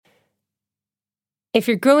If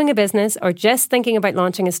you're growing a business or just thinking about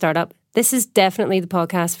launching a startup, this is definitely the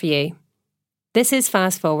podcast for you. This is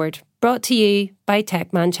Fast Forward, brought to you by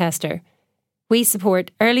Tech Manchester. We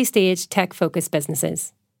support early-stage tech-focused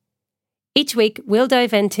businesses. Each week, we'll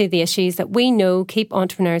dive into the issues that we know keep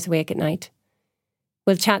entrepreneurs awake at night.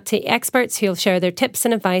 We'll chat to experts who'll share their tips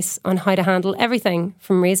and advice on how to handle everything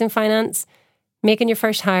from raising finance, making your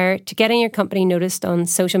first hire, to getting your company noticed on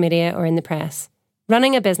social media or in the press.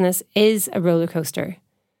 Running a business is a roller coaster.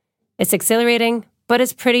 It's exhilarating, but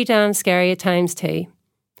it's pretty damn scary at times too.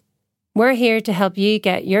 We're here to help you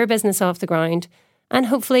get your business off the ground and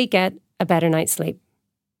hopefully get a better night's sleep.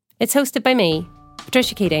 It's hosted by me,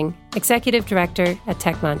 Patricia Keating, Executive Director at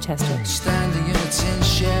Tech Manchester. Standing in a tin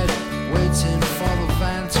shed, waiting for the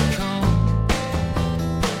van to come.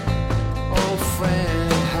 Old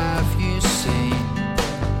friend, have you seen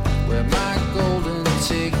where my golden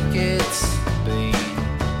tickets been?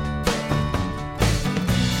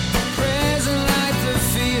 Present like the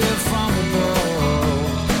fear from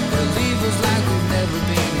above. Believers like we've never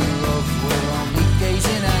been in love. We're only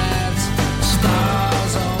gazing at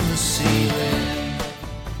stars on the ceiling.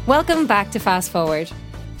 Welcome back to Fast Forward.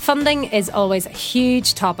 Funding is always a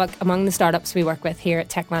huge topic among the startups we work with here at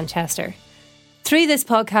Tech Manchester. Through this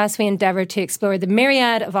podcast, we endeavour to explore the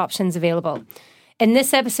myriad of options available. In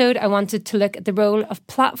this episode, I wanted to look at the role of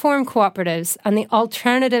platform cooperatives and the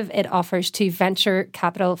alternative it offers to venture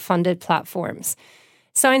capital funded platforms.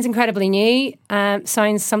 Sounds incredibly new,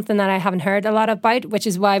 sounds something that I haven't heard a lot about, which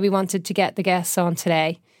is why we wanted to get the guests on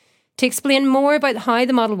today. To explain more about how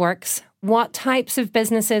the model works, what types of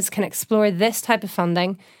businesses can explore this type of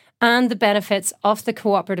funding, and the benefits of the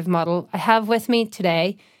cooperative model, I have with me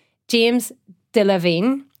today James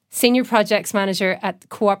Delavine, Senior Projects Manager at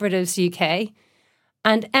Cooperatives UK,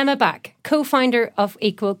 and Emma Back, co-founder of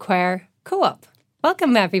Equal Queer Co-op.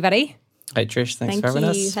 Welcome, everybody. Hi, Trish. Thanks for having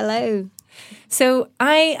us. Hello. So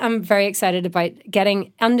I am very excited about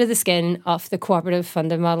getting under the skin of the cooperative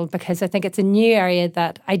funding model because I think it's a new area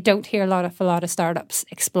that I don't hear a lot of startups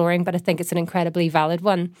exploring, but I think it's an incredibly valid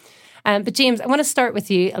one. But James, I want to start with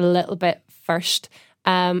you a little bit first.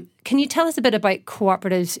 Can you tell us a bit about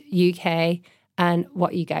Cooperatives UK and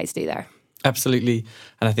what you guys do there? Absolutely.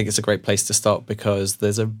 And I think it's a great place to start because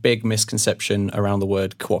there's a big misconception around the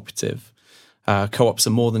word cooperative. Co-ops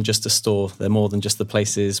are more than just a store. They're more than just the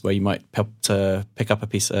places where you might pick up a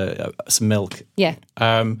piece of some milk. Yeah.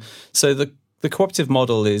 So the cooperative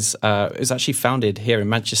model is actually founded here in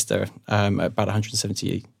Manchester about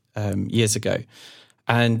 170 years ago.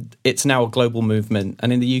 And it's now a global movement.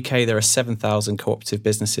 And in the UK, there are 7,000 cooperative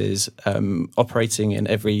businesses operating in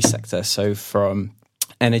every sector. So from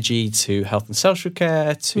energy to health and social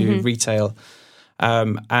care to retail.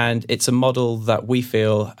 And it's a model that we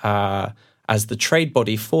feel as the trade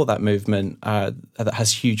body for that movement that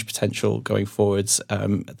has huge potential going forwards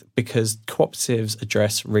because cooperatives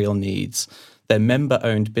address real needs. They're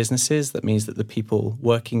member-owned businesses. That means that the people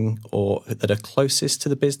working or that are closest to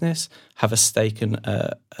the business have a stake and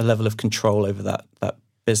a level of control over that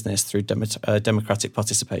business through democratic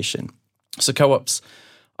participation. So co-ops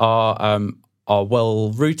are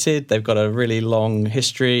well-rooted. They've got a really long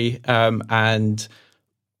history and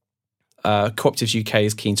Cooperatives UK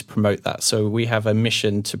is keen to promote that. So we have a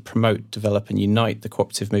mission to promote, develop and unite the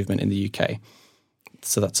cooperative movement in the UK.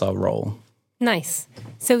 So that's our role. Nice.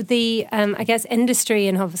 So the, I guess, industry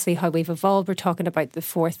and obviously how we've evolved, we're talking about the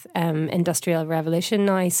fourth industrial revolution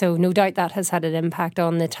now. So no doubt that has had an impact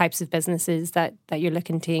on the types of businesses that you're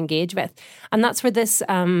looking to engage with. And that's where this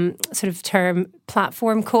sort of term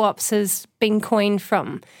platform co-ops has been coined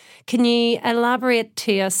from. Can you elaborate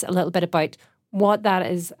to us a little bit about what that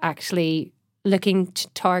is actually looking to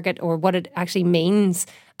target or what it actually means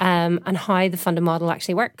and how the funding model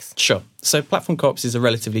actually works? Sure. So platform co-ops is a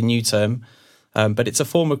relatively new term, but it's a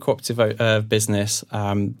form of cooperative business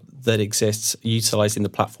that exists utilising the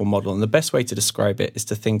platform model. And the best way to describe it is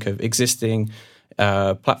to think of existing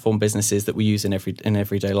platform businesses that we use in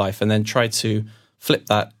everyday life and then try to flip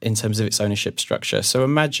that in terms of its ownership structure. So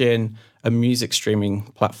imagine a music streaming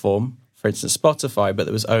platform, for instance, Spotify, but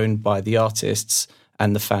that was owned by the artists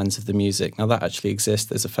and the fans of the music. Now, that actually exists.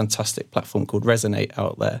 There's a fantastic platform called Resonate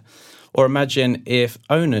out there. Or imagine if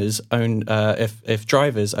if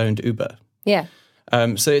drivers owned Uber. Yeah.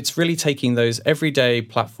 So it's really taking those everyday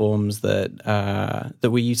platforms that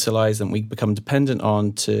we utilise and we become dependent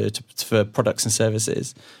on for products and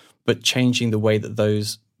services, but changing the way that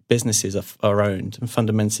those businesses are owned and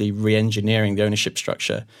fundamentally re-engineering the ownership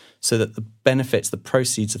structure so that the benefits, the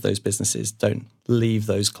proceeds of those businesses don't leave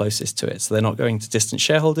those closest to it. So they're not going to distant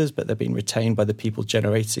shareholders, but they're being retained by the people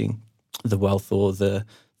generating the wealth or the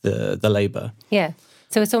the labour. Yeah.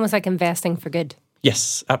 So it's almost like investing for good.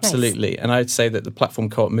 Yes, absolutely. Nice. And I'd say that the platform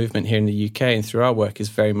co-op movement here in the UK and through our work is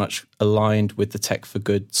very much aligned with the Tech for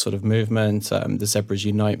Good sort of movement, the Zebras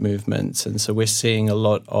Unite movement. And so we're seeing a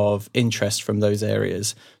lot of interest from those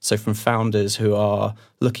areas. So from founders who are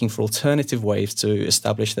looking for alternative ways to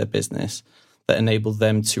establish their business that enable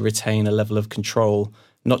them to retain a level of control,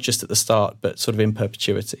 not just at the start, but sort of in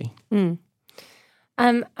perpetuity. Mm.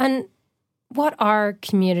 And what are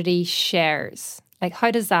community shares? Like,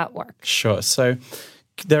 how does that work? Sure. So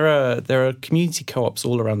there are community co-ops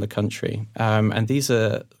all around the country, and these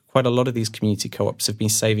are quite a lot of these community co-ops have been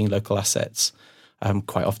saving local assets,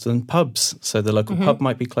 quite often pubs. So the local pub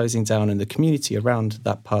might be closing down, and the community around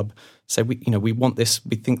that pub say, we want this,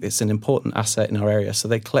 we think it's an important asset in our area. So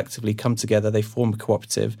they collectively come together, they form a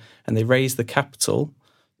cooperative, and they raise the capital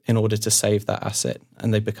in order to save that asset,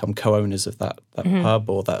 and they become co-owners of that pub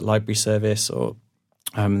or that library service or.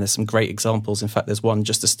 There's some great examples. In fact, there's one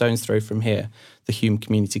just a stone's throw from here, the Hume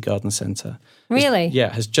Community Garden Centre. Really?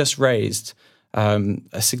 Has just raised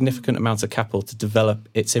a significant amount of capital to develop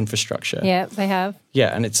its infrastructure. Yeah, they have.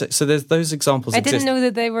 Yeah, and so there's those examples. I didn't know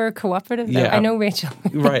that they were cooperative. Though. Yeah, I know Rachel.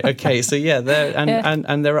 Right. Okay. So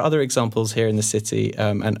and there are other examples here in the city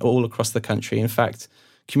and all across the country. In fact,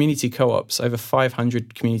 community co-ops, over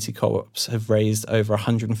 500 community co-ops have raised over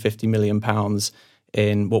 £150 million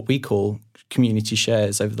in what we call community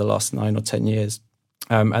shares over the last 9 or 10 years.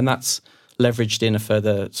 And that's leveraged in a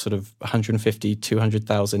further sort of 150,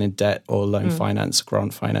 200,000 in debt or loan finance,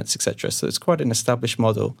 grant finance, etc. So it's quite an established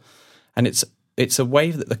model. And it's a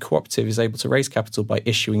way that the cooperative is able to raise capital by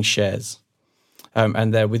issuing shares.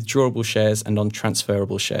 And they're withdrawable shares and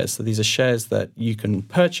non-transferable shares. So these are shares that you can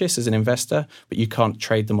purchase as an investor, but you can't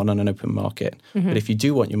trade them on an open market. But if you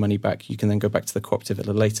do want your money back, you can then go back to the cooperative at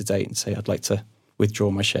a later date and say, I'd like to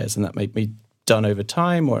withdraw my shares, and that may be done over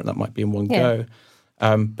time, or that might be in one go.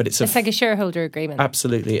 But it's like a shareholder agreement.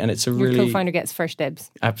 Absolutely, and it's your co-founder gets first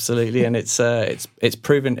dibs. Absolutely, and it's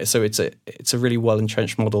proven. So it's a really well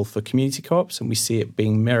entrenched model for community co-ops, and we see it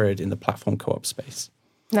being mirrored in the platform co-op space.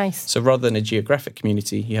 Nice. So rather than a geographic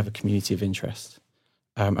community, you have a community of interest.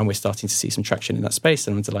 And we're starting to see some traction in that space,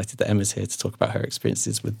 and I'm delighted that Emma's here to talk about her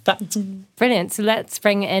experiences with that. Brilliant. So let's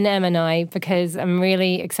bring in Emma now, because I'm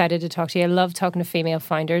really excited to talk to you. I love talking to female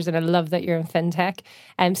founders, and I love that you're in fintech.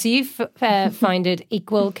 So you've founded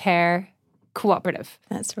Equal Care Cooperative.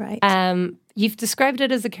 That's right. You've described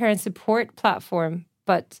it as a care and support platform,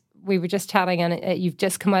 but we were just chatting, and you've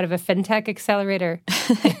just come out of a fintech accelerator.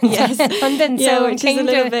 Yes. London, yeah, so which is a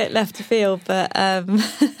little bit left of field, but...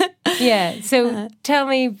 Yeah, so tell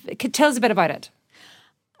us a bit about it.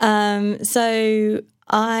 So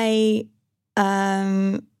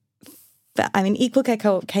Equal Care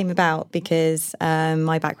Co-op came about because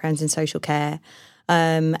my background's in social care,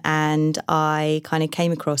 and I kind of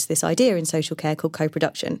came across this idea in social care called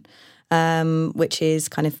co-production, which is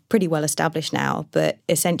kind of pretty well established now, but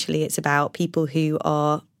essentially it's about people who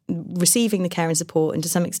are receiving the care and support, and to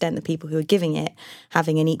some extent the people who are giving it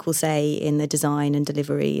having an equal say in the design and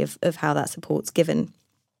delivery of how that support's given,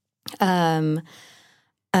 and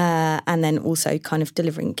then also kind of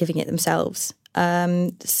giving it themselves,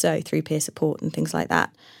 so through peer support and things like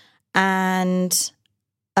that. And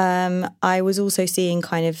I was also seeing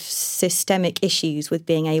kind of systemic issues with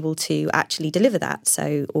being able to actually deliver that.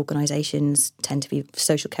 So organisations tend to be,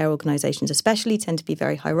 social care organisations especially, tend to be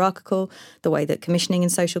very hierarchical. The way that commissioning in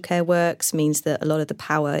social care works means that a lot of the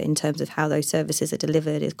power in terms of how those services are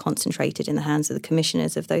delivered is concentrated in the hands of the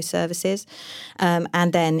commissioners of those services,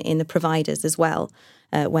 and then in the providers as well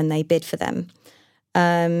when they bid for them.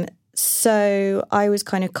 So I was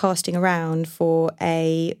kind of casting around for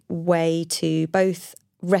a way to both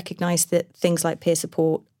recognise that things like peer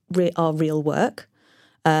support are real work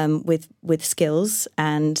with skills,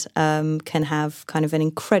 and can have kind of an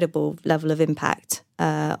incredible level of impact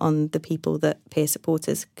on the people that peer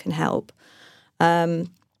supporters can help. So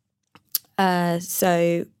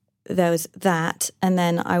there was that, and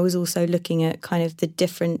then I was also looking at kind of the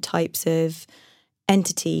different types of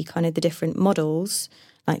entity, kind of the different models,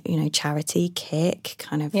 like, charity, kick,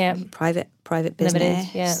 kind of private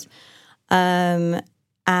business. Limited, yeah.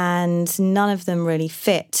 And none of them really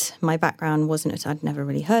fit. My background wasn't, I'd never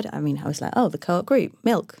really heard it. I mean, I was like, the co-op group,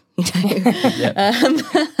 milk,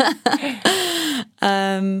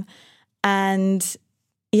 and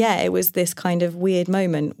yeah, it was this kind of weird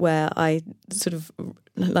moment where I sort of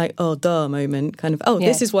like, moment, kind of,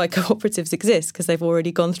 this is why cooperatives exist, because they've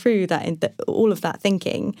already gone through that, all of that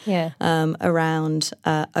thinking around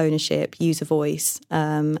ownership, user voice,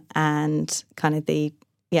 and kind of the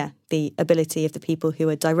the ability of the people who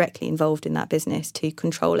are directly involved in that business to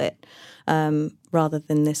control it, rather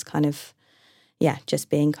than this kind of just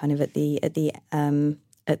being kind of at the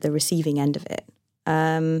receiving end of it.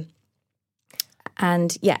 And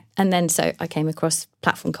then so I came across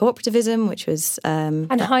platform cooperativism, which was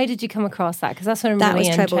and how did you come across that? Because that's what I'm really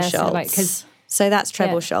interested about. So that's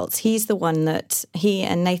Trebor Scholz. He's the one that he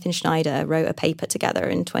and Nathan Schneider wrote a paper together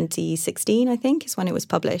in 2016, I think, is when it was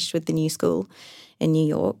published with the New School in New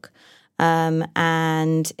York.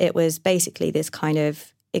 And it was basically this kind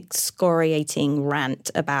of excoriating rant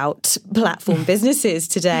about platform businesses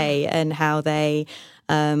today and how they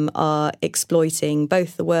are exploiting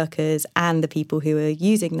both the workers and the people who are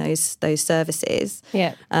using those services.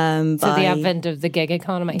 Yeah. So the advent of the gig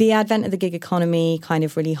economy. The advent of the gig economy, kind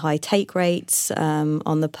of really high take rates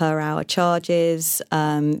on the per hour charges,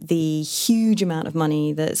 the huge amount of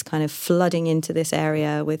money that's kind of flooding into this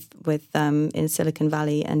area with in Silicon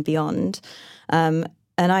Valley and beyond.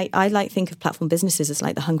 And I like think of platform businesses as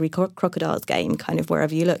like the hungry crocodiles game, kind of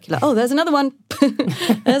wherever you look. You're like, oh, there's another one.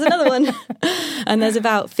 There's another one. And there's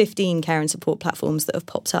about 15 care and support platforms that have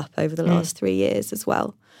popped up over the last 3 years as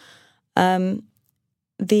well. Where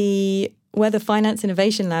the Finance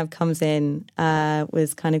Innovation Lab comes in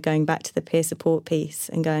was kind of going back to the peer support piece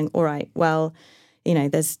and going, all right, well,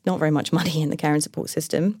 there's not very much money in the care and support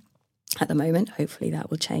system at the moment. Hopefully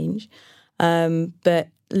that will change. But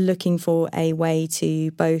looking for a way to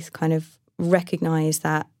both kind of recognise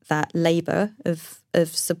that labour of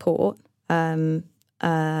support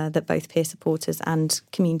that both peer supporters and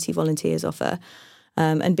community volunteers offer,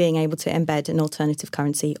 and being able to embed an alternative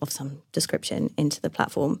currency of some description into the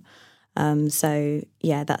platform. That's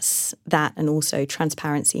that, and also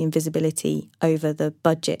transparency and visibility over the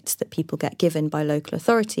budgets that people get given by local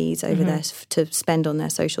authorities over there to spend on their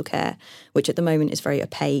social care, which at the moment is very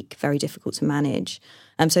opaque, very difficult to manage.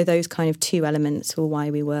 So those kind of two elements were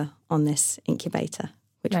why we were on this incubator,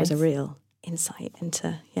 which was a real insight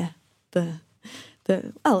into the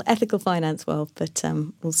ethical finance world, but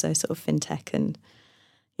also sort of fintech and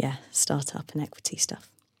startup and equity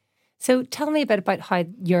stuff. So tell me a bit about how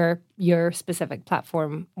your specific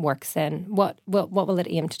platform works then. What will it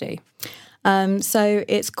aim to do? So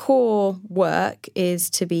its core work is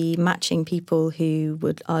to be matching people who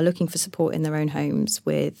are looking for support in their own homes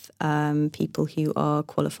with people who are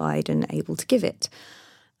qualified and able to give it,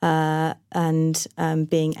 and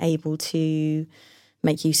being able to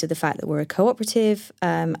make use of the fact that we're a cooperative,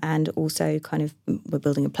 and also kind of we're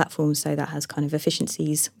building a platform, so that has kind of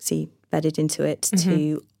efficiencies bedded into it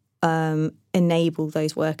to enable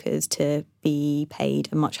those workers to be paid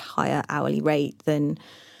a much higher hourly rate than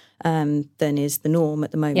is the norm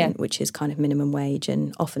at the moment, which is kind of minimum wage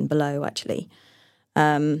and often below, actually,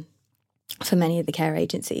 for many of the care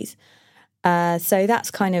agencies. So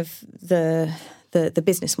that's kind of the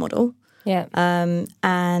business model. Yeah.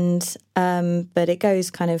 But it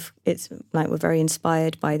goes kind of, it's like we're very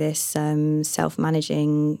inspired by this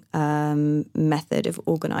self-managing method of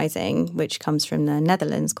organising, which comes from the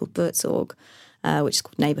Netherlands, called Buurtzorg, which is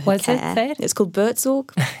called neighbourhood care. It's called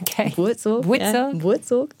Buurtzorg. Okay. Buurtzorg.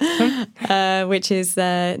 Which is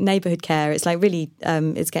neighbourhood care. It's like really,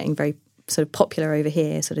 it's getting very sort of popular over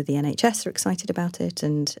here. Sort of the NHS are excited about it,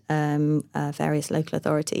 and various local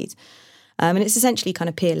authorities. And it's essentially kind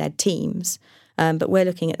of peer-led teams. But we're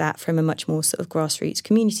looking at that from a much more sort of grassroots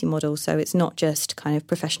community model. So it's not just kind of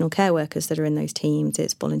professional care workers that are in those teams.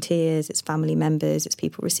 It's volunteers, it's family members, it's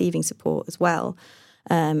people receiving support as well.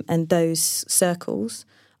 And those circles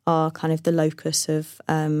are kind of the locus of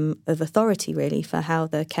authority, really, for how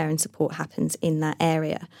the care and support happens in that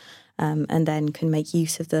area. And then can make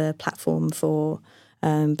use of the platform for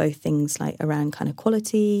both things like around kind of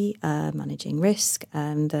quality, managing risk,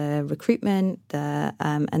 the recruitment,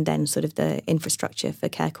 and then sort of the infrastructure for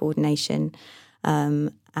care coordination,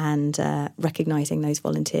 and recognising those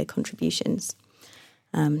volunteer contributions.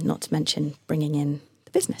 Not to mention bringing in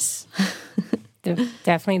the business.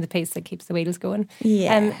 Definitely the piece that keeps the wheels going.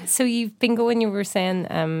 Yeah. So you've been going, you were saying,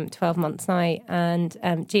 12 months now.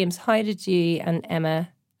 And James, how did you and Emma...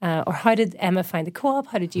 or how did Emma find the co-op?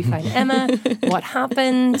 How did you find Emma? What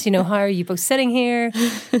happened? How are you both sitting here?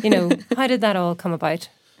 How did that all come about?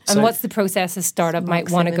 And what's the process a startup might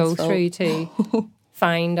want to go through to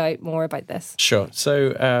find out more about this? Sure.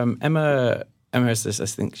 So Emma has this, I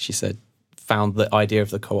think she said, found the idea of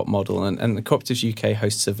the co-op model, and the Cooperatives UK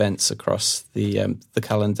hosts events across the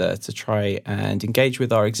calendar to try and engage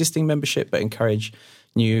with our existing membership, but encourage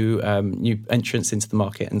new entrants into the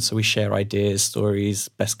market. And so we share ideas, stories,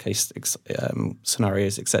 best case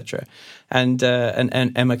scenarios, etc. And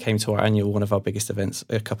Emma came to our annual, one of our biggest events,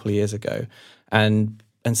 a couple of years ago, and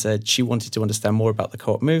and said she wanted to understand more about the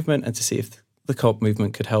co-op movement and to see if the co-op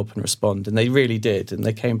movement could help and respond. And they really did. And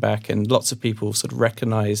they came back, and lots of people sort of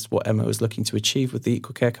recognised what Emma was looking to achieve with the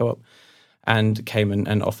Equal Care Co-op and came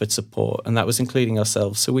and offered support. And that was including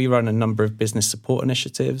ourselves. So we run a number of business support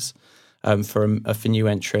initiatives for new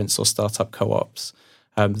entrants or startup co-ops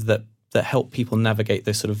that help people navigate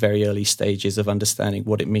those sort of very early stages of understanding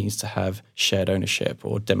what it means to have shared ownership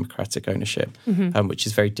or democratic ownership, which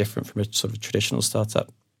is very different from a sort of traditional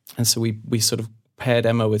startup. And so we sort of paired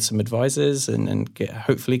Emma with some advisors and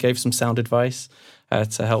hopefully gave some sound advice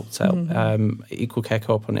to help Equal Care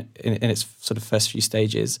Co-op on it in its sort of first few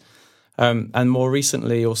stages. And more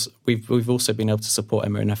recently, also, we've also been able to support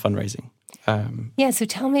Emma in her fundraising. So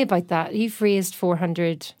tell me about that. You've raised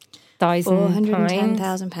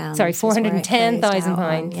 £410,000. Sorry,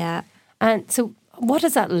 £410,000. Yeah. And so, what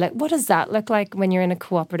does that look like when you're in a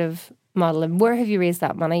cooperative model? And where have you raised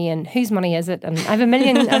that money? And whose money is it? And I have a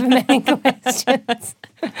million questions.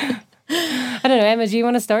 I don't know, Emma. Do you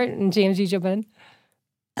want to start? And James, you jump in.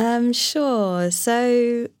 Sure.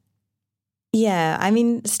 So, yeah, I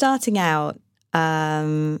mean, starting out,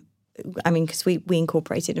 because we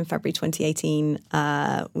incorporated in February 2018,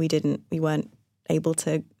 we weren't able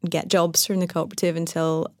to get jobs from the cooperative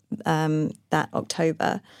until that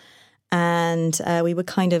October, and we were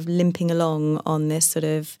kind of limping along on this sort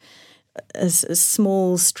of a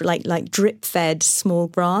small, like drip-fed small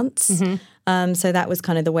grants. So that was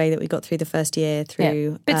kind of the way that we got through the first year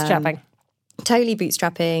through bootstrapping. Totally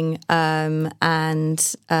bootstrapping,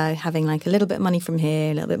 and having like a little bit of money from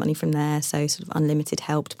here, a little bit of money from there. So sort of unlimited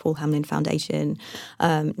help to Paul Hamlin Foundation,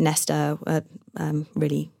 Nesta,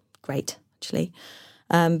 really great actually.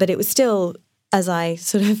 But it was still, as I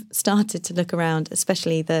sort of started to look around,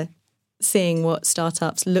 especially seeing what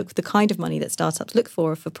the kind of money that startups look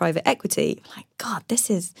for private equity, like, God, this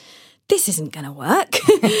isn't going to work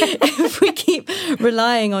if we keep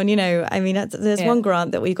relying on, there's one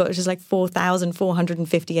grant that we got, which is like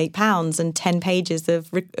 £4,458 and 10 pages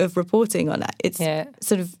of reporting on it. It's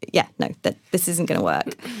this isn't going to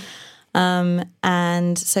work.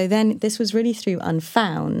 And so then this was really through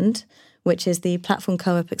Unfound, which is the platform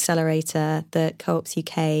co-op accelerator that Co-ops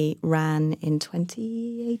UK ran in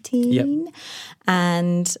 2018. Yep.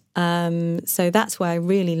 And so that's where I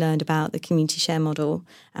really learned about the community share model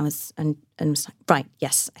and was like, right,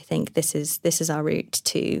 yes, I think this is our route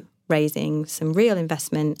to raising some real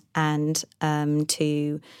investment and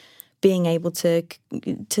to being able to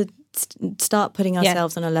start putting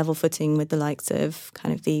ourselves on a level footing with the likes of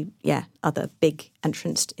kind of the other big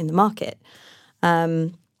entrants in the market.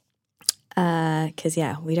 Because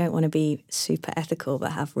we don't want to be super ethical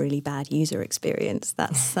but have really bad user experience.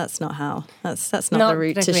 That's not the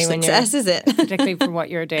route to success, is it? Particularly for what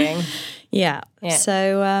you're doing. Yeah.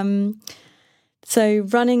 So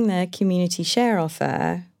running the community share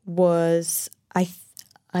offer was, I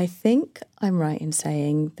think I'm right in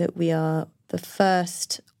saying that we are the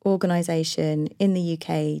first organisation in the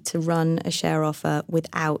UK to run a share offer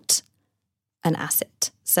without an asset.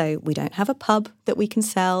 So we don't have a pub that we can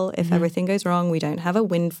sell if everything goes wrong. We don't have a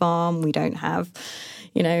wind farm. We don't have,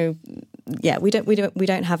 we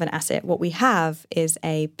don't have an asset. What we have is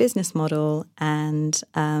a business model and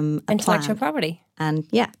intellectual property. And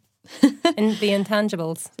and the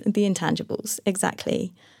intangibles. The intangibles,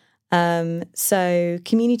 exactly. So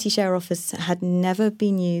community share offers had never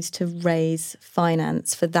been used to raise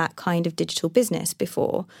finance for that kind of digital business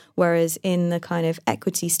before, whereas in the kind of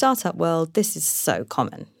equity startup world, this is so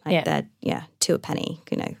common. They're, to a penny,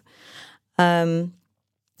 and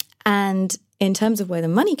in terms of where the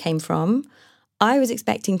money came from, I was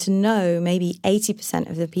expecting to know maybe 80%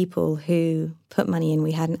 of the people who put money in.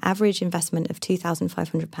 We had an average investment of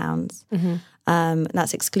 £2,500.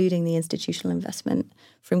 That's excluding the institutional investment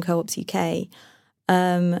from Co-ops UK.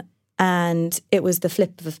 And it was the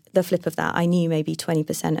flip of that. I knew maybe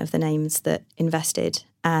 20% of the names that invested.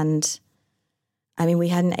 And I mean, we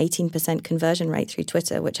had an 18% conversion rate through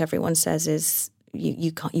Twitter, which everyone says is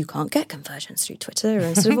you can't get conversions through Twitter,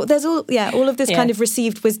 and sort of, there's all of this kind of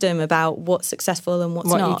received wisdom about what's successful and what's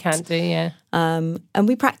not. What you can't do, and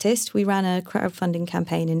we practiced. We ran a crowdfunding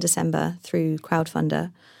campaign in December through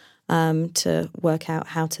Crowdfunder to work out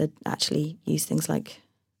how to actually use things like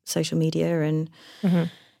social media and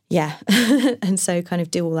and so kind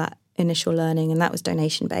of do all that initial learning, and that was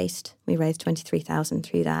donation based. We raised 23,000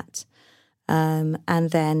 through that, and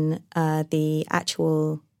then the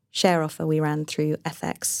actual share offer we ran through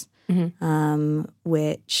FX,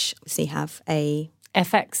 which obviously have a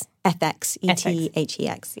FX, ETHEX,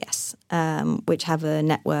 yes, which have a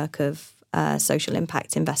network of social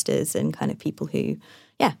impact investors and kind of people who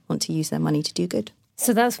want to use their money to do good.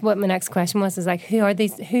 So that's what my next question was, is like, who are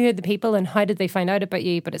the people and how did they find out about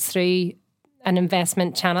you? But it's through an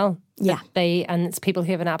investment channel. Yeah. And it's people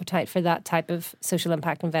who have an appetite for that type of social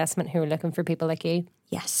impact investment who are looking for people like you.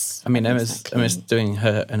 Yes. I mean, Emma's doing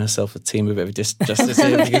her and herself a team a bit of justice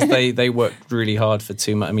here because they worked really hard for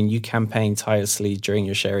 2 months. I mean, you campaign tirelessly during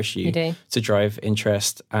your share issue to drive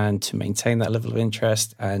interest and to maintain that level of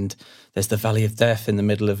interest. And there's the valley of death in the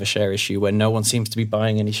middle of a share issue where no one seems to be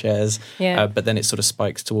buying any shares, but then it sort of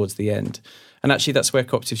spikes towards the end. And actually, that's where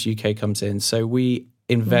Cooperatives UK comes in. So we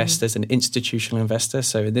invest as an institutional investor.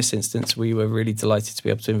 So in this instance, we were really delighted to be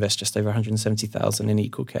able to invest just over 170,000 in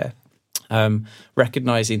Equal Care.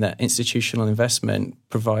 Recognising that institutional investment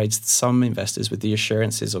provides some investors with the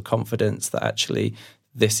assurances or confidence that actually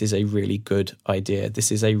this is a really good idea,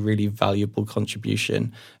 this is a really valuable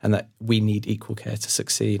contribution, and that we need Equal Care to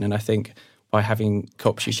succeed. And I think by having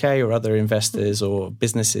Co-ops UK or other investors or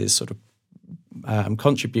businesses sort of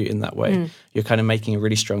contribute in that way, you're kind of making a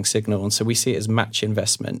really strong signal. And so we see it as match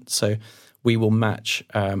investment. So we will match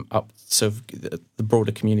up the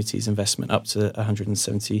broader community's investment up to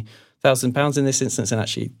 £170,000 in this instance, and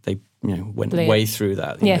actually they went way through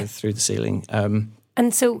that, through the ceiling.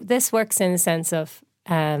 And so this works in the sense of,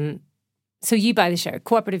 so you buy the share.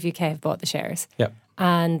 Cooperative UK have bought the shares. Yep.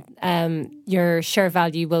 And your share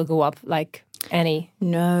value will go up like any?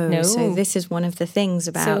 No. So this is one of the things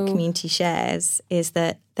about community shares is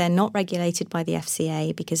that they're not regulated by the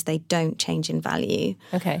FCA because they don't change in value.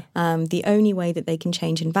 Okay. The only way that they can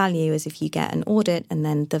change in value is if you get an audit and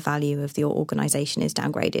then the value of your organisation is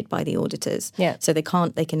downgraded by the auditors. Yeah. So they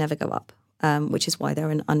can never go up, which is why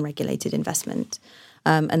they're an unregulated investment.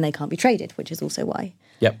 And they can't be traded, which is also why.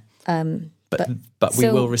 Yep. But we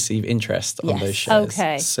will receive interest on those shares.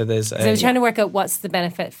 Okay. So there's I was trying to work out what's the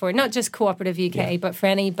benefit for not just Cooperative UK, but for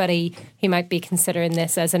anybody who might be considering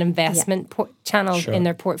this as an investment channel in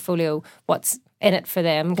their portfolio. What's in it for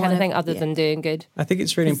them, kind of thing, other than doing good? I think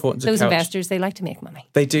it's really important to those investors, they like to make money.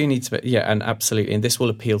 They do need to, and absolutely. And this will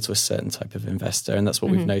appeal to a certain type of investor, and that's what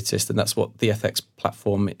we've noticed, and that's what the FX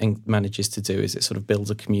platform manages to do. Is it sort of builds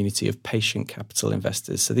a community of patient capital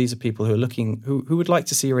investors. So these are people who are looking, who would like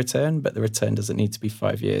to see a return, but the return doesn't need to be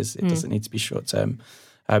 5 years. It doesn't need to be short term,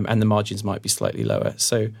 and the margins might be slightly lower.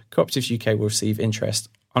 So Cooperatives UK will receive interest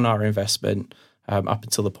on our investment up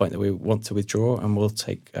until the point that we want to withdraw, and we'll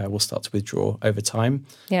start to withdraw over time.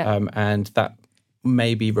 And that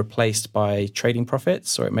may be replaced by trading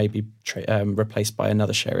profits, or it may be replaced by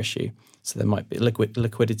another share issue. So there might be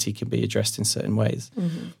liquidity can be addressed in certain ways,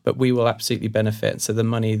 but we will absolutely benefit. So the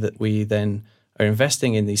money that we then are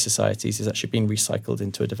investing in these societies is actually being recycled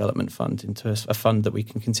into a development fund, into a fund that we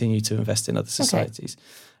can continue to invest in other societies.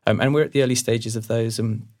 And we're at the early stages of those.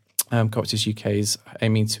 Cooperatives UK is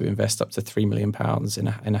aiming to invest up to £3 million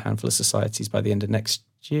in a handful of societies by the end of next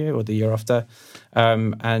year or the year after,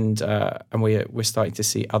 and we're starting to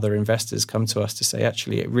see other investors come to us to say,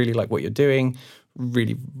 actually, I really like what you're doing,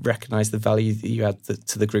 really recognise the value that you add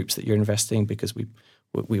to the groups that you're investing, because we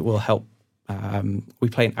will help. We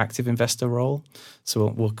play an active investor role, so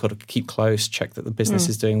we'll kind of keep close, check that the business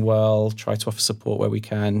is doing well, try to offer support where we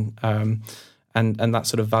can. And that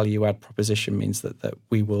sort of value add proposition means that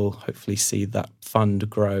we will hopefully see that fund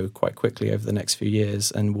grow quite quickly over the next few years,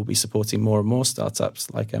 and we'll be supporting more and more startups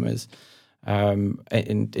like Emma's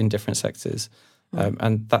in different sectors.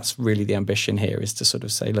 And that's really the ambition here, is to sort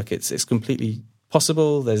of say, look, it's completely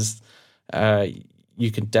possible. There's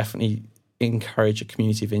you can definitely encourage a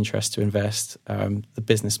community of interest to invest. The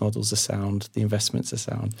business models are sound, the investments are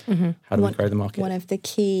sound. How do we grow the market? One of the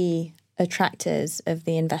key attractors of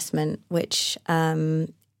the investment, which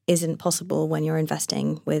isn't possible when you're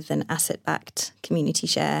investing with an asset-backed community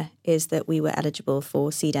share, is that we were eligible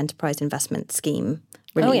for Seed Enterprise Investment Scheme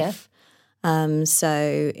relief.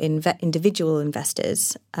 So individual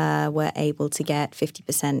investors were able to get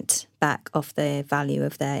 50% back off the value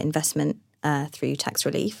of their investment through tax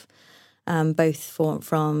relief, both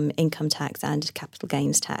from income tax and capital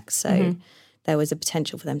gains tax. So there was a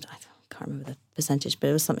potential for them to, I can't remember the percentage, but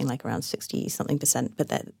it was something like around 60-something%. But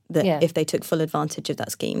that if they took full advantage of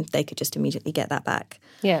that scheme, they could just immediately get that back.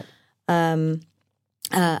 And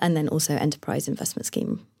then also Enterprise Investment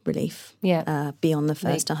Scheme relief beyond the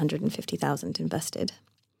first 150,000 invested.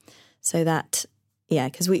 So that,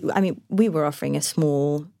 because we were offering a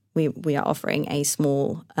small, we are offering a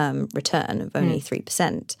small return of only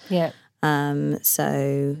 3%.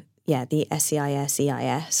 So the SEIS,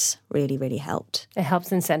 EIS really, really helped. It helps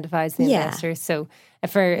incentivize the investors. So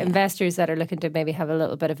for investors that are looking to maybe have a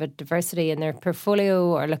little bit of a diversity in their portfolio,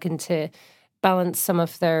 or looking to balance some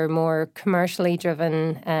of their more commercially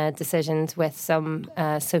driven decisions with some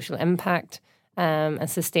social impact and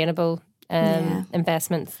sustainable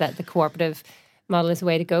investments, that the cooperative model is the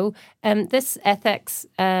way to go. This ethics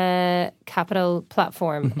capital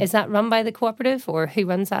platform, is that run by the cooperative, or who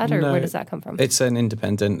runs that, or No, where does that come from? It's an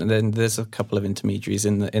independent, and then there's a couple of intermediaries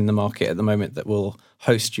in the market at the moment that will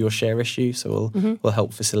host your share issue, so we'll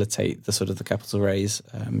help facilitate the sort of the capital raise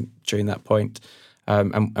during that point,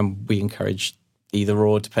 and we encourage either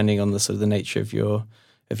or, depending on the sort of the nature of your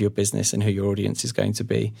business and who your audience is going to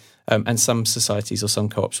be. And some societies or some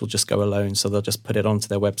co-ops will just go alone, so they'll just put it onto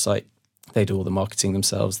their website. They do all the marketing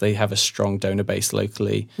themselves. They have a strong donor base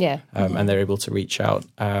locally, and they're able to reach out.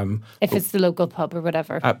 If it's the local pub or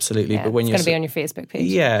whatever. Absolutely. But when it's you're going to be on your Facebook page.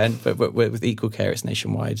 Yeah, but with Equal Care, it's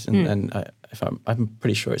nationwide. And I'm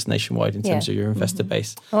pretty sure it's nationwide in terms of your investor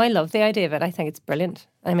base. Oh, I love the idea of it. I think it's brilliant.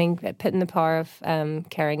 I mean, putting the power of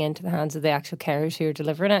caring into the hands of the actual carers who are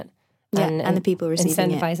delivering it. And the people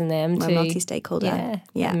receiving incentivizing them to multi-stakeholder.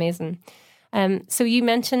 Yeah, amazing. So you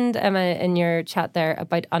mentioned, Emma, in your chat there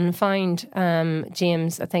about Unfound.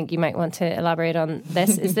 James, I think you might want to elaborate on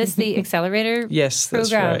this. Is this the accelerator Yes, program?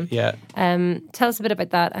 that's right, yeah. Tell us a bit about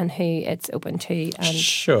that and who it's open to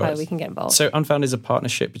and how we can get involved. So Unfound is a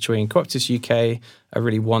partnership between Cooperatives UK, a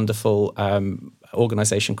really wonderful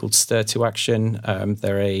organisation called Stir to Action.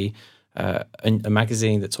 They're a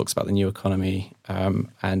magazine that talks about the new economy,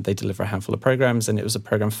 and they deliver a handful of programs, and it was a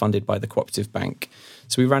program funded by the Cooperative Bank.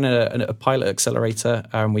 So we ran a pilot accelerator,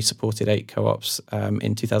 and we supported 8 co-ops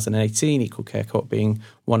in 2018, Equal Care Co-op being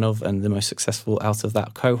one of, and the most successful out of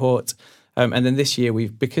that cohort. And then this year,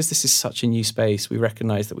 because this is such a new space, we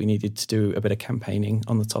recognised that we needed to do a bit of campaigning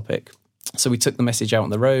on the topic. So we took the message out on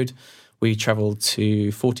the road. We travelled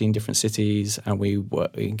to 14 different cities, and we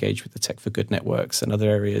engaged with the Tech for Good networks and other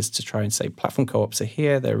areas to try and say platform co-ops are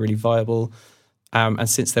here, they're really viable. And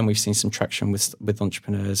since then, we've seen some traction with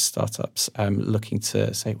entrepreneurs, startups, looking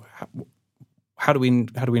to say, how do we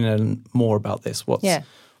learn more about this? What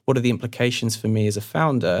are the implications for me as a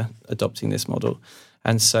founder adopting this model?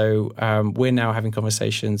 And so we're now having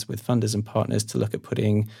conversations with funders and partners to look at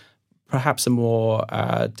putting perhaps a more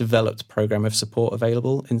developed program of support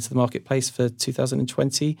available into the marketplace for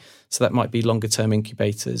 2020. So that might be longer term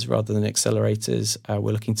incubators rather than accelerators.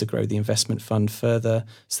 We're looking to grow the investment fund further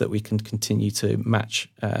so that we can continue to match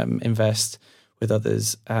invest with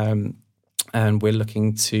others. And we're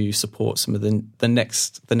looking to support some of the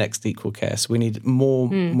next Equal Care. So we need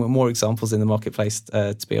more examples in the marketplace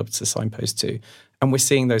to be able to signpost to. And we're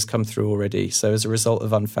seeing those come through already. So as a result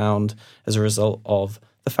of Unfound, as a result of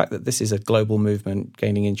the fact that this is a global movement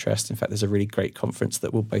gaining interest. In fact, there's a really great conference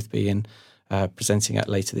that we'll both be in presenting at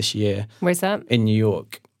later this year. Where's that? In New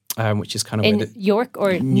York, which is kind of in York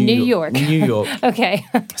or New York? New York. Okay.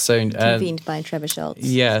 So convened by Trevor Schultz.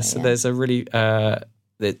 Yeah. So there's a really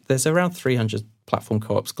there's around 300 platform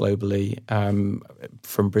co-ops globally,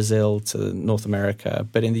 from Brazil to North America.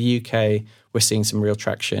 But in the UK, we're seeing some real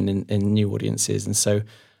traction in new audiences, and so.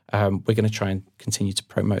 We're going to try and continue to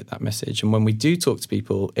promote that message. And when we do talk to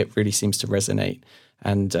people, it really seems to resonate.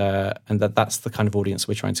 And that's the kind of audience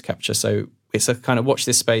we're trying to capture. So it's a kind of watch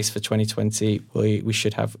this space for 2020. We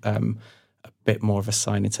should have a bit more of a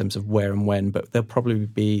sign in terms of where and when, but there'll probably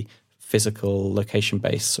be physical,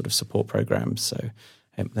 location-based sort of support programs. So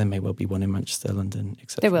there may well be one in Manchester, London,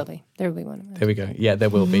 etc. There will be one in Manchester. There we go. Yeah, there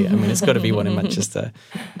will be. I mean, it's got to be one in Manchester.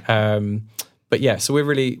 But yeah, so we're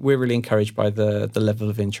really encouraged by the level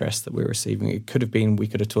of interest that we're receiving. It could have been we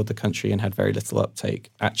could have toured the country and had very little uptake.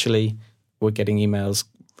 Actually, we're getting emails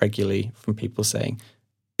regularly from people saying,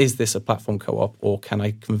 is this a platform co-op, or can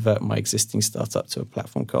I convert my existing startup to a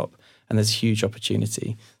platform co-op? And there's a huge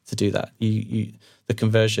opportunity to do that. The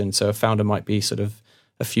conversion, so a founder might be sort of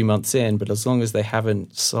a few months in, but as long as they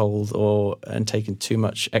haven't sold and taken too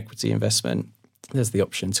much equity investment, there's the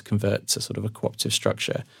option to convert to sort of a cooperative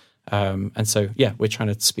structure. And so, yeah, we're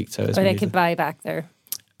trying to speak to... Or they could buy back their...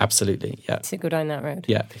 Absolutely, yeah. To go down that road.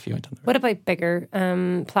 Yeah, if you went down the road. What about bigger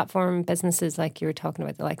platform businesses like you were talking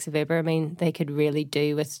about, the likes of Uber? I mean, they could really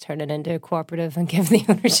do with turn it into a cooperative and give the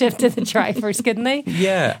ownership to the drivers, couldn't they?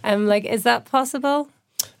 Yeah. Is that possible?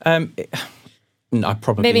 No,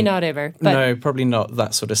 probably maybe not Uber. But no, probably not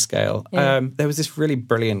that sort of scale. Yeah. There was this really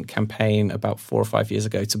brilliant campaign about 4 or 5 years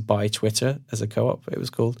ago to buy Twitter as a co-op. It was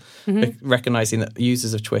called recognizing that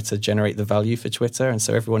users of Twitter generate the value for Twitter, and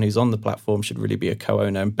so everyone who's on the platform should really be a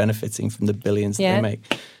co-owner and benefiting from the billions that they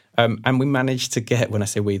make. And we managed to get, when I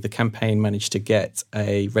say we, the campaign managed to get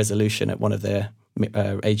a resolution at one of their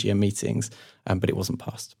AGM meetings, but it wasn't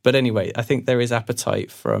passed. But anyway, I think there is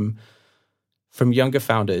appetite from younger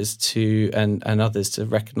founders and others to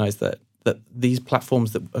recognise that these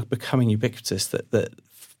platforms that are becoming ubiquitous, that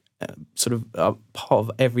sort of part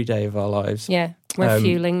of every day of our lives. Yeah, we're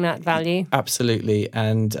fueling that value. Absolutely,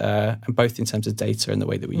 and both in terms of data and the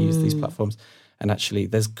way that we use these platforms. And actually,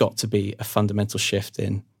 there's got to be a fundamental shift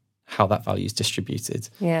in how that value is distributed.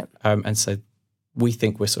 Yeah. And so we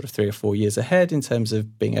think we're sort of 3 or 4 years ahead in terms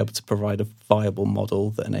of being able to provide a viable model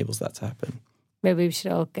that enables that to happen. Maybe we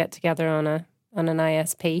should all get together on an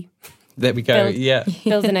ISP. There we go.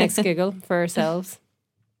 Build the next Google for ourselves.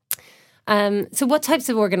 So what types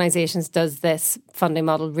of organisations does this funding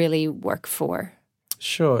model really work for?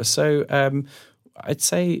 Sure. So I'd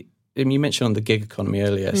say, you mentioned on the gig economy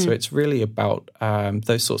earlier, so it's really about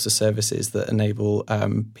those sorts of services that enable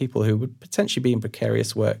people who would potentially be in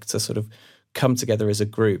precarious work to sort of come together as a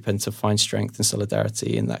group and to find strength and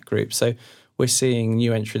solidarity in that group. So we're seeing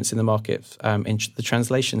new entrants in the market in the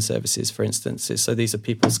translation services, for instance. So these are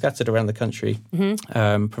people scattered around the country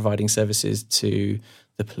providing services to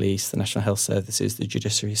the police, the National Health Services, the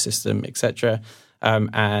judiciary system, etc.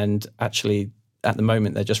 And actually, at the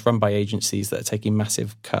moment, they're just run by agencies that are taking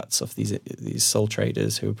massive cuts off these sole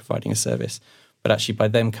traders who are providing a service. But actually, by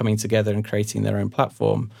them coming together and creating their own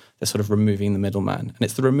platform, they're sort of removing the middleman. And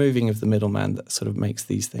it's the removing of the middleman that sort of makes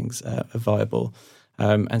these things viable.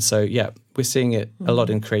 And so, we're seeing it a lot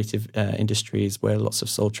in creative industries where lots of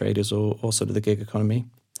sole traders or sort of the gig economy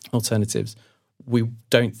alternatives. We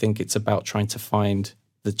don't think it's about trying to find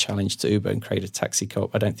the challenge to Uber and create a taxi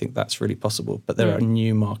co-op. I don't think that's really possible. But there are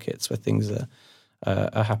new markets where things are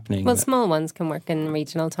happening. Well, small ones can work in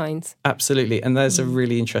regional towns. Absolutely. And there's a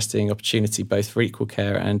really interesting opportunity both for Equal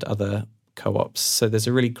Care and other co-ops. So there's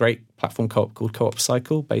a really great platform co-op called Co-op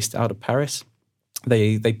Cycle based out of Paris.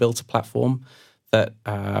 They built a platform that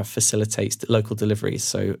facilitates local deliveries.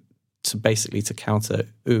 So to counter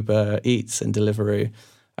Uber Eats and Deliveroo.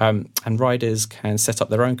 And riders can set up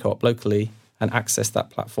their own co-op locally and access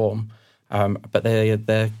that platform. But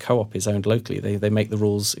their co-op is owned locally. They make the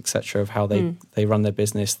rules, etc., of how they run their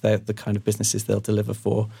business, the kind of businesses they'll deliver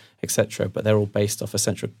for, etc. But they're all based off a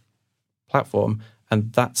central platform,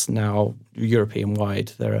 and that's now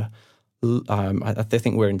European-wide. There are, I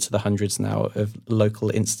think we're into the hundreds now of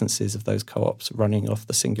local instances of those co-ops running off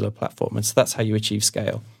the singular platform, and so that's how you achieve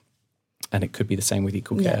scale. And it could be the same with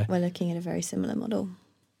Equal Care. Yeah, we're looking at a very similar model.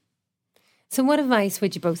 So what advice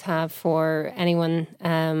would you both have for anyone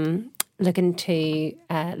looking to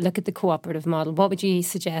look at the cooperative model? What would you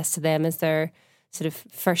suggest to them as their sort of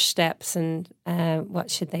first steps, and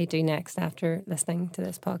what should they do next after listening to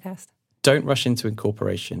this podcast? Don't rush into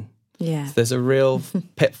incorporation. Yeah. So there's a real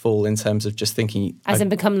pitfall in terms of just thinking... As in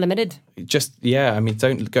become limited?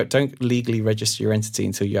 Don't legally register your entity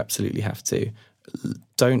until you absolutely have to.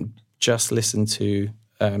 Don't just listen to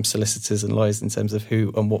solicitors and lawyers in terms of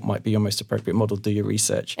who and what might be your most appropriate model. Do your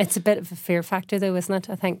research. It's a bit of a fear factor though, isn't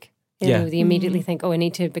it? I think, you know, they immediately think, I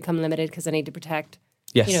need to become limited because I need to protect,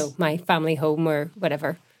 my family home or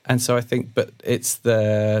whatever. And so I think, but it's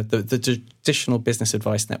the traditional business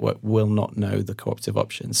advice network will not know the cooperative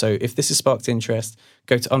option. So if this has sparked interest,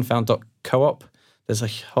 go to unfound.coop. There's a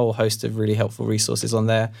whole host of really helpful resources on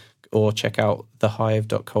there, or check out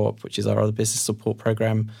thehive.coop, which is our other business support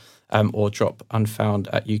program. Or drop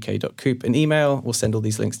unfound@uk.coop an email. We'll send all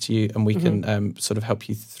these links to you, and we can sort of help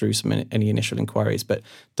you through any initial inquiries. But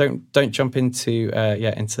don't jump into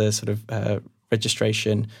sort of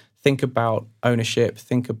registration. Think about ownership.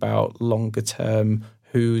 Think about longer term.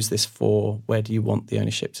 Who's this for? Where do you want the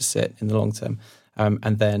ownership to sit in the long term?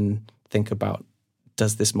 And then think about,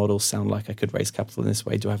 does this model sound like I could raise capital in this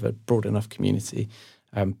way? Do I have a broad enough community?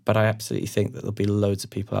 But I absolutely think that there'll be loads of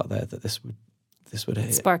people out there that this would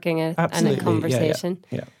sparking a conversation.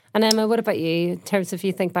 Yeah. And Emma, what about you? In terms of, if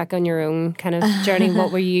you think back on your own kind of journey,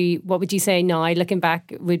 what would you say now, looking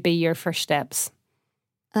back, would be your first steps?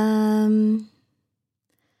 I'd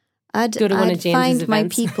Go to one of James's find events. my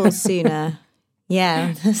people sooner.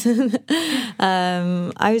 Yeah.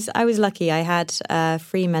 I was lucky. I had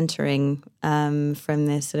free mentoring from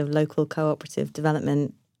this sort of local cooperative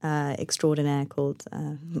development extraordinaire called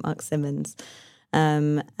Mark Simmons.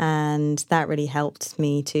 And that really helped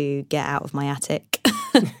me to get out of my attic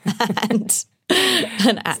and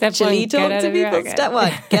actually talk to people. Step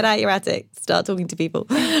one, get out your attic, start talking to people.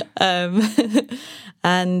 I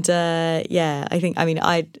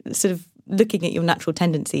sort of looking at your natural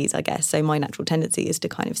tendencies, I guess. So my natural tendency is to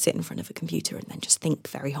kind of sit in front of a computer and then just think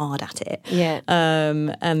very hard at it. Yeah.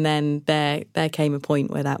 And then there came a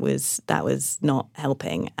point where that was not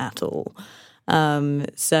helping at all.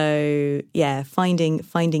 Finding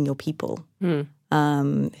your people. Who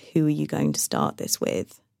are you going to start this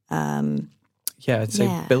with? Yeah, I'd say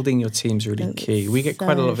Yeah. building your team's really It's key. We get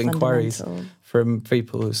quite a so lot of inquiries fundamental. from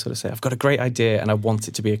people who sort of say, I've got a great idea and I want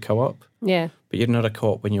it to be a co-op, Yeah. but you're not a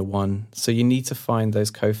co-op when you're one. So you need to find those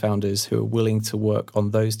co-founders who are willing to work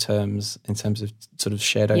on those terms in terms of sort of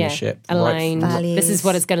shared ownership. Yeah. Aligned. Values. This is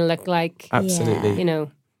what it's going to look like. Absolutely. You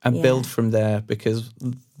know. And Yeah. build from there, because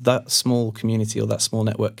that small community or that small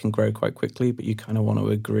network can grow quite quickly, but you kind of want to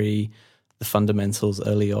agree the fundamentals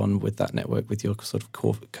early on with that network, with your sort of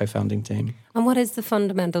core co-founding team. And what is the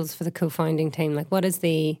fundamentals for the co-founding team? Like, what is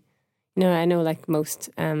the, I know like most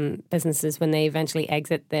businesses, when they eventually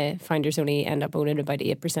exit, the founders only end up owning about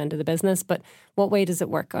 8% of the business. But what way does it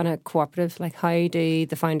work on a cooperative? Like, how do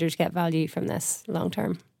the founders get value from this long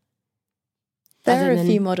term? There Other are a than-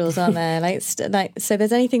 few models, aren't there? So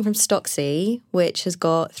there's anything from Stocksy, which has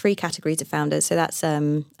got 3 categories of founders. So that's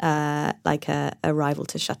like a rival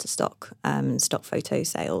to Shutterstock, stock photo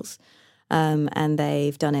sales. And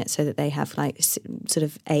they've done it so that they have like sort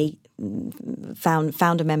of 8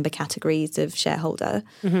 founder member categories of shareholder.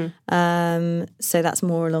 So that's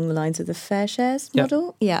more along the lines of the Fair Shares Yeah.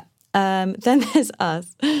 model. Yeah. Then there's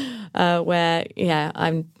us, where,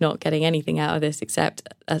 I'm not getting anything out of this except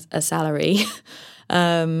a salary.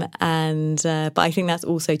 But I think that's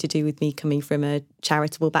also to do with me coming from a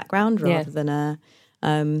charitable background rather than a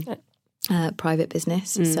private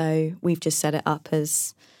business. So we've just set it up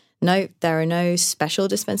as, no, there are no special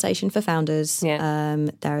dispensation for founders. Yeah.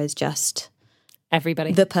 There is just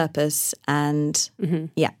Everybody. the purpose, and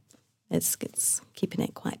it's keeping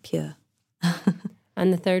it quite pure.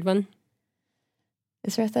 And the third one?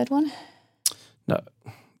 Is there a third one? No,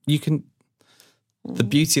 you can. The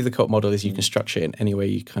beauty of the co-op model is you can structure it in any way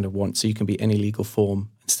you kind of want. So you can be any legal form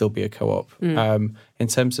and still be a co-op. In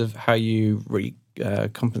terms of how you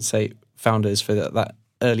compensate founders for that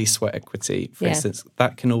early sweat equity, for instance,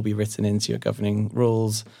 that can all be written into your governing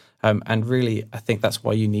rules. And really, I think that's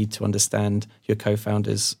why you need to understand your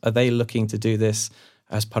co-founders. Are they looking to do this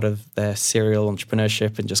as part of their serial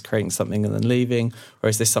entrepreneurship and just creating something and then leaving? Or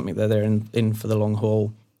is this something that they're in for the long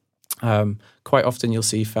haul? Quite often you'll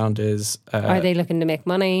see founders. Are they looking to make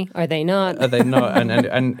money? Are they not? Are they not?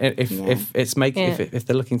 And if it's making if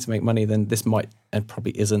they're looking to make money, then this might and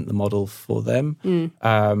probably isn't the model for them.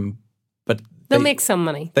 But They'll make some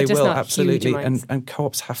money. They just will, not absolutely. huge amounts. And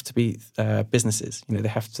co-ops have to be businesses. They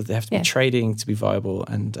have to be trading to be viable,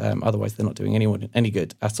 and otherwise they're not doing anyone any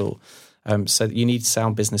good at all. So you need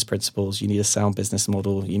sound business principles. You need a sound business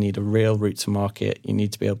model. You need a real route to market. You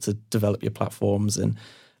need to be able to develop your platforms and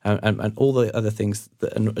all the other things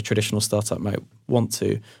that a traditional startup might want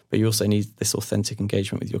to. But you also need this authentic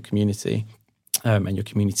engagement with your community. And your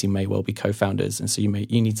community may well be co-founders, and so you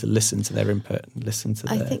need to listen to their input and listen to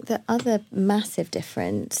their... I think the other massive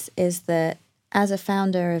difference is that as a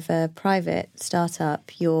founder of a private startup,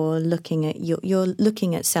 you're looking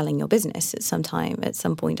at selling your business at some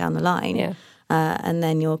point down the line, and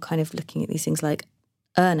then you're kind of looking at these things like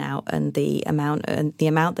earn-out and the amount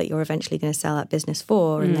that you're eventually going to sell that business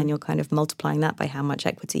for, and then you're kind of multiplying that by how much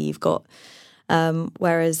equity you've got.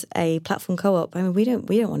 Whereas a platform co-op, I mean, we don't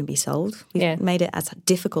want to be sold. We've made it as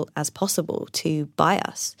difficult as possible to buy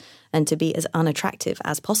us and to be as unattractive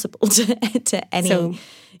as possible to any,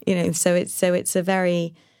 So it's a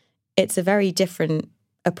very different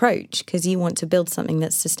approach, because you want to build something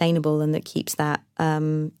that's sustainable and that keeps that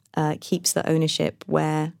keeps the ownership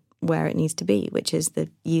where it needs to be, which is the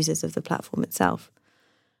users of the platform itself.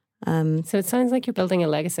 So it sounds like you're building a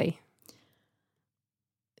legacy.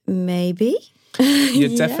 Maybe.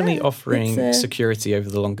 You're definitely offering security over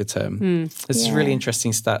the longer term. This is a really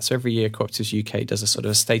interesting stat. So every year Cooperatives UK does a sort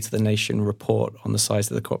of state of the nation report on the size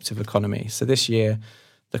of the cooperative economy. So this year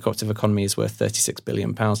the cooperative economy is worth £36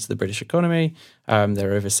 billion to the British economy.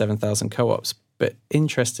 There are over 7,000 co-ops. But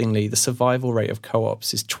interestingly, the survival rate of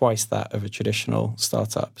co-ops is twice that of a traditional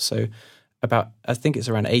startup. So I think it's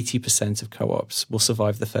around 80% of co-ops will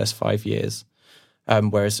survive the first 5 years.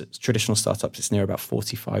 Whereas traditional startups, it's near about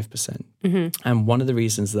 45%. And one of the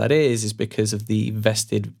reasons that is because of the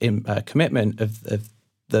vested commitment of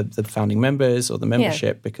the founding members or the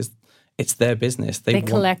membership, because it's their business. They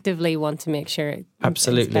collectively want to make sure it's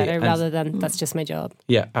better, rather than that's just my job.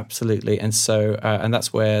 Yeah, absolutely. And so, and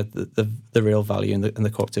that's where the real value and the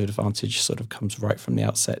cooperative advantage sort of comes right from the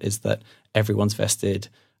outset, is that everyone's vested.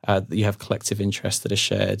 You have collective interests that are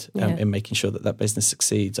shared in making sure that business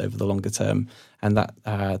succeeds over the longer term, and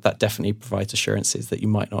that definitely provides assurances that you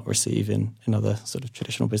might not receive in other sort of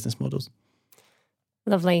traditional business models.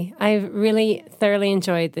 Lovely. I've really thoroughly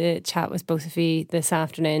enjoyed the chat with both of you this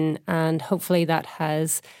afternoon, and hopefully that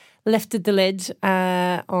has lifted the lid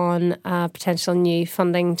on a potential new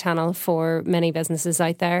funding channel for many businesses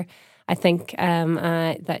out there. I think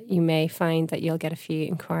that you may find that you'll get a few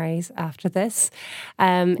inquiries after this.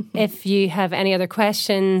 If you have any other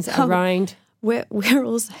questions around... We're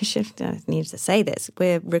also, I need to say this,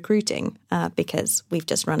 we're recruiting because we've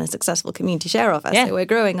just run a successful community share offer, so we're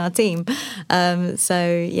growing our team.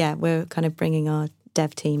 We're kind of bringing our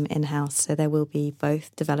dev team in-house, so there will be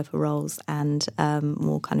both developer roles and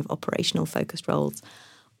more kind of operational focused roles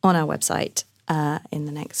on our website in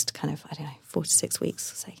the next kind of, 4 to 6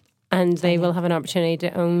 weeks, say. And they will have an opportunity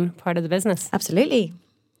to own part of the business. Absolutely.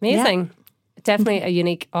 Amazing. Yeah. Definitely a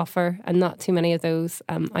unique offer, and not too many of those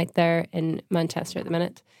out there in Manchester at the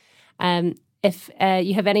minute. If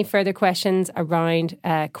you have any further questions around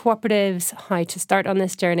cooperatives, how to start on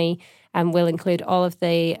this journey, we'll include all of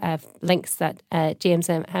the links that James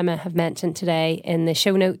and Emma have mentioned today in the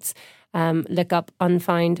show notes. Look up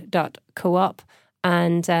unfound.coop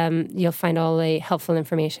and you'll find all the helpful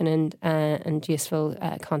information and useful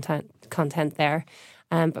content there.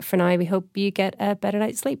 But for now, we hope you get a better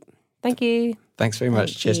night's sleep. Thank you. Thanks very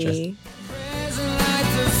much. Cheers, Jess.